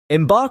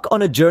Embark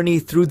on a journey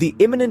through the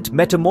imminent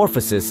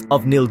metamorphosis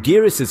of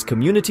Nilgiris's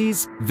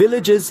communities,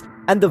 villages,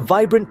 and the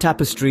vibrant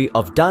tapestry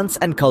of dance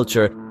and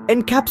culture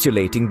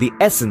encapsulating the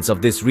essence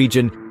of this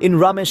region in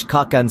Ramesh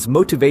Kakan's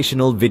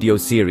motivational video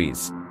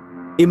series.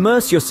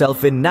 Immerse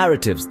yourself in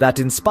narratives that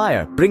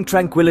inspire, bring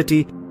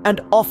tranquility, and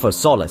offer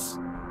solace.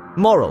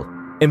 Moral: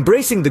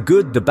 embracing the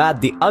good, the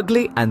bad, the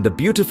ugly, and the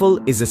beautiful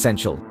is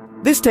essential.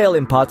 This tale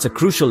imparts a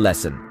crucial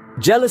lesson.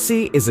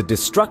 Jealousy is a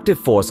destructive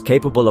force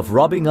capable of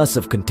robbing us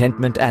of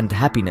contentment and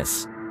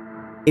happiness.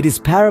 It is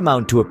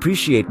paramount to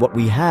appreciate what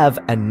we have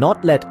and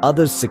not let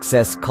others'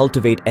 success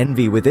cultivate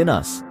envy within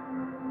us.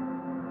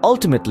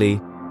 Ultimately,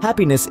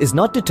 happiness is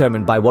not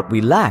determined by what we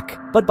lack,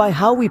 but by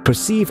how we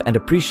perceive and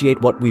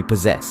appreciate what we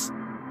possess.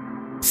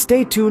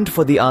 Stay tuned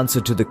for the answer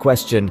to the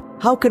question,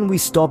 how can we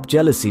stop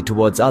jealousy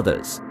towards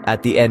others,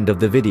 at the end of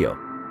the video.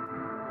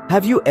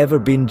 Have you ever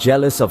been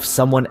jealous of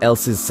someone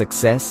else's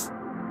success?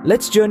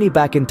 Let's journey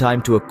back in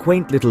time to a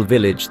quaint little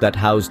village that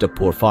housed a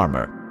poor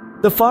farmer.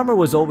 The farmer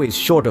was always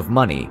short of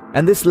money,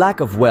 and this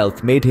lack of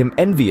wealth made him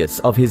envious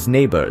of his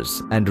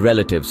neighbors and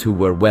relatives who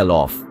were well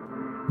off.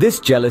 This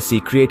jealousy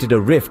created a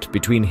rift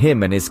between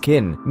him and his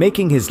kin,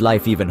 making his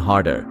life even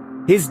harder.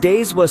 His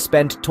days were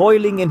spent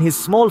toiling in his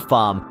small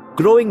farm,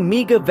 growing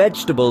meager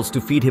vegetables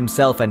to feed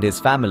himself and his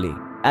family.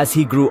 As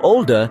he grew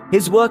older,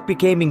 his work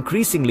became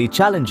increasingly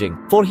challenging,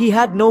 for he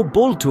had no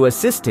bull to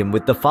assist him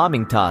with the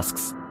farming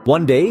tasks.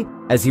 One day,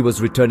 as he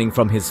was returning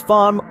from his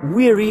farm,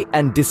 weary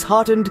and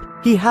disheartened,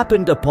 he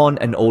happened upon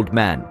an old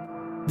man.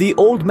 The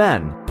old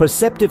man,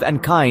 perceptive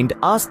and kind,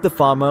 asked the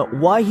farmer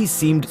why he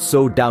seemed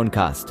so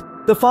downcast.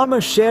 The farmer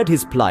shared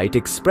his plight,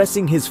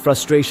 expressing his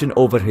frustration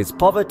over his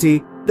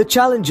poverty, the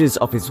challenges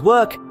of his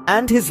work,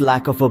 and his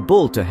lack of a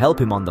bull to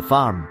help him on the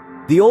farm.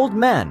 The old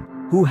man,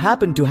 who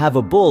happened to have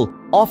a bull,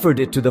 offered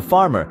it to the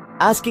farmer,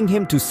 asking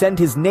him to send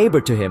his neighbor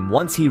to him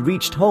once he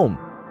reached home.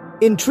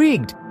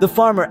 Intrigued, the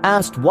farmer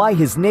asked why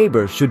his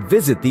neighbor should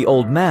visit the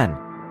old man.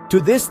 To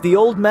this, the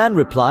old man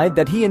replied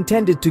that he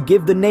intended to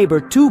give the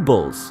neighbor 2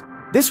 bulls.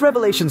 This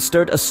revelation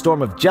stirred a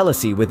storm of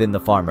jealousy within the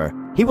farmer.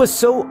 He was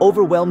so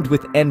overwhelmed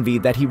with envy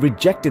that he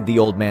rejected the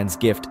old man's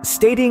gift,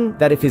 stating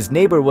that if his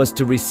neighbor was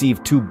to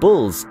receive 2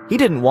 bulls, he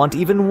didn't want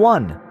even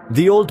 1.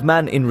 The old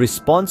man, in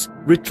response,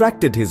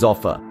 retracted his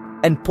offer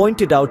and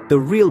pointed out the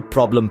real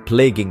problem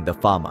plaguing the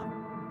farmer.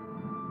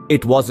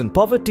 It wasn't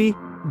poverty,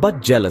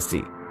 but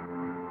jealousy.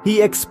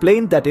 He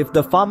explained that if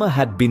the farmer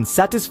had been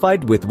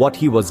satisfied with what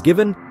he was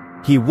given,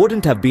 he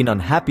wouldn't have been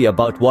unhappy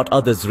about what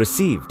others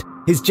received.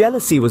 His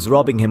jealousy was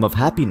robbing him of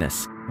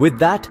happiness. With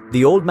that,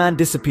 the old man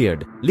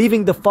disappeared,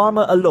 leaving the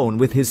farmer alone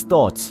with his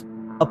thoughts.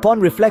 Upon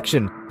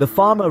reflection, the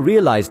farmer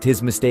realized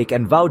his mistake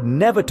and vowed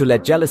never to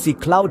let jealousy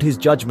cloud his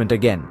judgment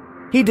again.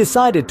 He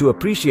decided to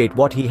appreciate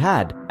what he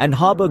had and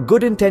harbor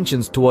good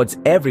intentions towards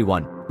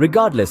everyone,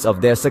 regardless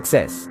of their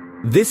success.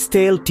 This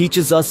tale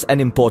teaches us an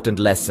important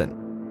lesson.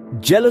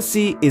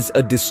 Jealousy is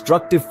a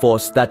destructive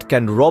force that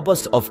can rob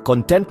us of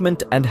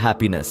contentment and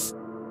happiness.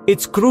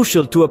 It's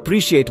crucial to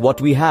appreciate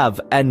what we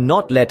have and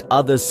not let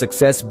others'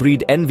 success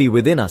breed envy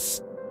within us.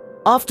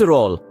 After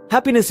all,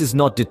 happiness is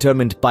not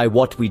determined by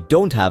what we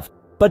don't have,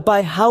 but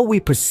by how we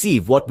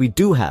perceive what we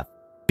do have.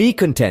 Be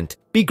content,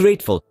 be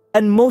grateful,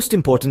 and most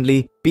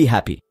importantly, be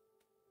happy.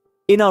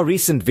 In our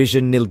recent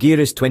Vision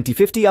Nilgiris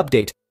 2050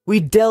 update, we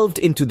delved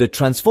into the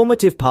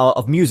transformative power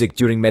of music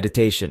during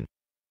meditation,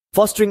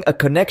 fostering a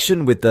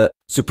connection with the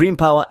supreme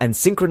power and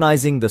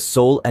synchronizing the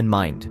soul and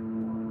mind.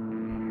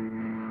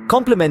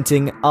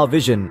 Complementing our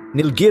Vision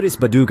Nilgiris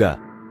Baduga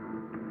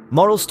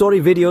moral story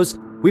videos,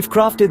 we've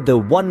crafted the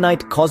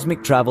one-night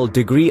cosmic travel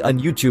degree on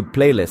YouTube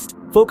playlist,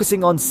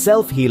 focusing on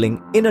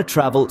self-healing, inner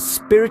travel,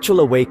 spiritual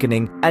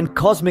awakening, and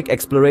cosmic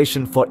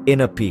exploration for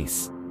inner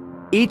peace.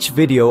 Each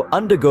video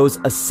undergoes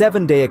a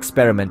 7-day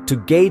experiment to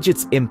gauge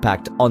its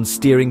impact on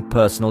steering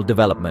personal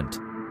development.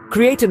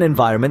 Create an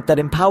environment that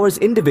empowers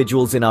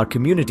individuals in our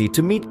community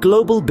to meet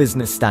global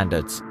business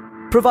standards.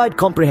 Provide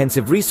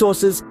comprehensive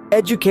resources,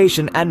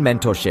 education, and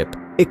mentorship,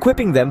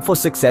 equipping them for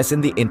success in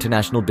the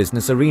international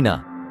business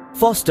arena.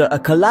 Foster a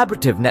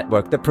collaborative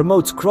network that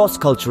promotes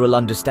cross-cultural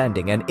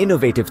understanding and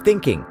innovative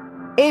thinking,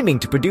 aiming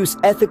to produce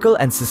ethical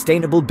and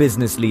sustainable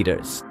business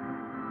leaders.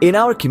 In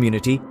our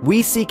community,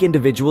 we seek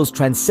individuals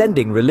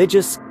transcending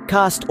religious,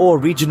 caste, or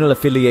regional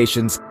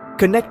affiliations,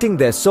 connecting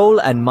their soul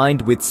and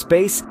mind with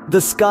space, the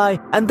sky,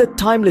 and the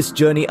timeless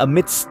journey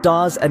amidst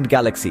stars and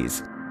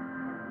galaxies.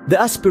 The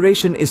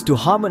aspiration is to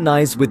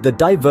harmonize with the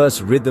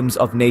diverse rhythms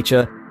of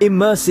nature,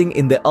 immersing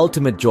in the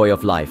ultimate joy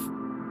of life.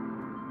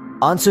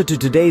 Answer to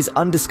today's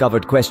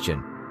undiscovered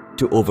question: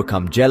 to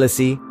overcome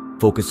jealousy,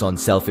 focus on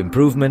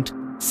self-improvement,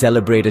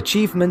 celebrate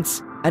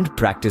achievements, and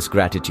practice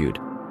gratitude.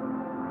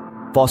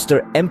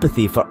 Foster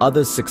empathy for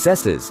others'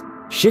 successes,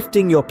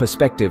 shifting your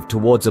perspective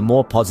towards a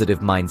more positive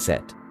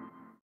mindset.